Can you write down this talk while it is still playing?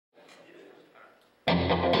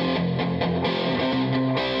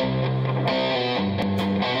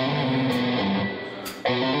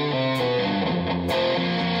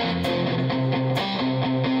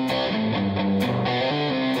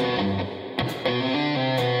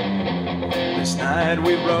This night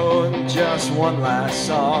we wrote just one last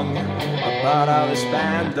song about how this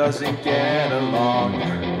band doesn't get along.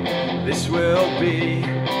 This will be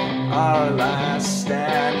our last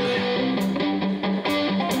stand.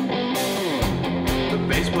 The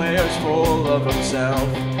bass player's full of himself.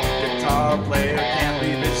 Guitar player can't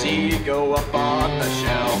leave his ego up on the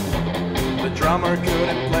shelf. The drummer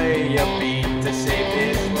couldn't play a beat to save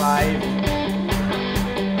his life.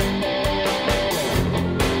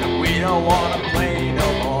 We don't wanna play no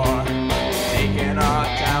more. Taking our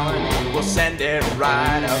talent, we'll send it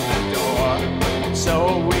right out the door.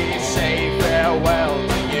 So we say farewell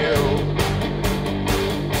to you.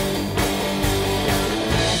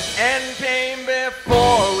 And came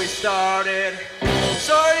before we started.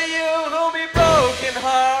 Sorry to you who'll be broken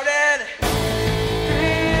hearted.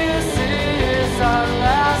 This is our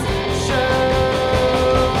last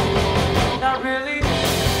show. Not really.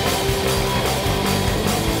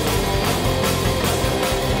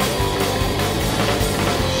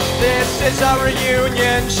 This is our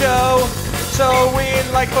reunion show, so we'd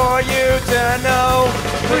like for you to know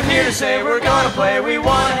we're here to say we're gonna play, we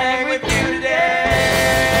wanna hang with you today.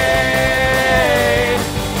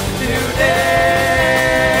 Today.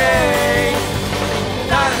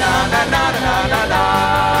 Na na na na na na na na.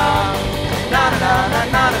 Na na na na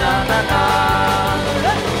na na na na.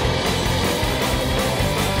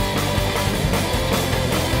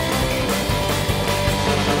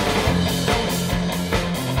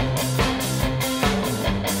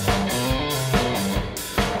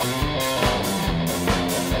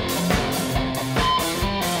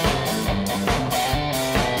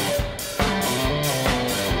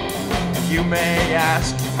 You may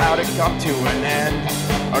ask how'd it come to an end.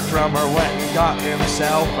 Our drummer went and got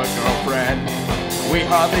himself a girlfriend. We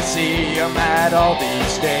hardly see him at all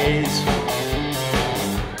these days.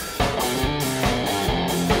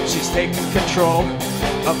 She's taken control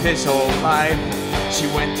of his whole life. She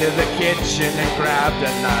went to the kitchen and grabbed a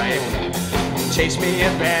knife. Chased me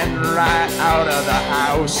and Ben right out of the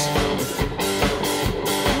house.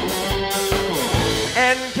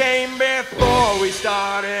 And came before we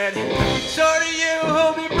started. Sorry to you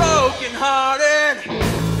who'll be broken hearted.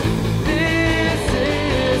 This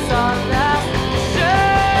is our last show.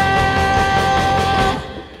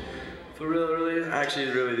 For real, really?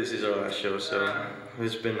 Actually, really, this is our last show, so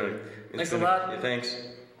it's been a... Thanks a lot. Yeah, thanks.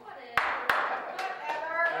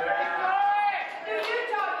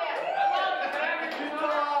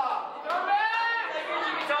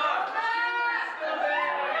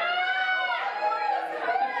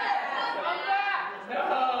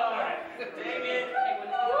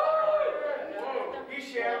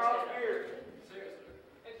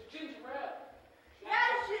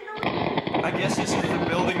 I guess this is a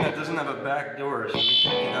building that doesn't have a back door, so we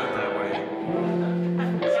can't get out that way.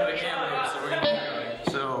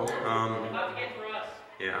 So,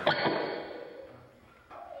 yeah.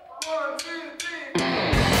 1, 2, 3.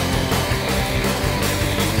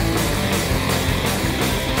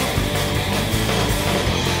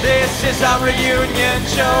 This is our reunion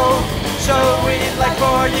show, so we'd like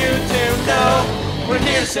for you to know we're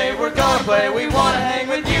here to say we're gonna play, we wanna hang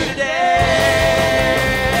with you today.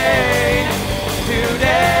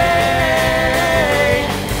 Today.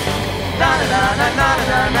 Na na na na na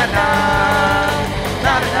na na na.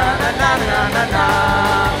 Na na na na na na na na.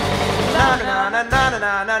 Na na na na na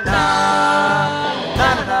na na na. Na na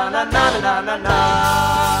na na na na na na.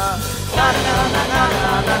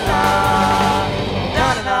 Na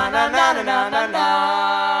na na na na na na na.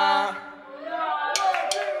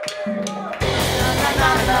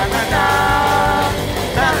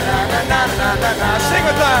 Na na na na na na na na. Sing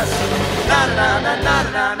with us. Na na na na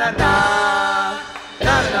na na na.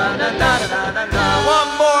 Na na na na na na na.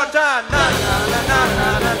 One more time. Na na na na na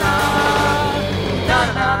na na. Na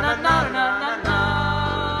na na na na na na.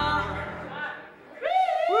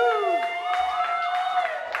 Woo!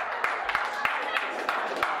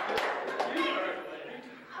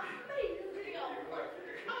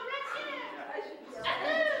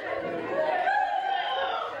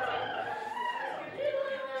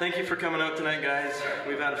 Thank you for coming out tonight, guys.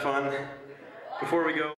 We've had fun. Before we go...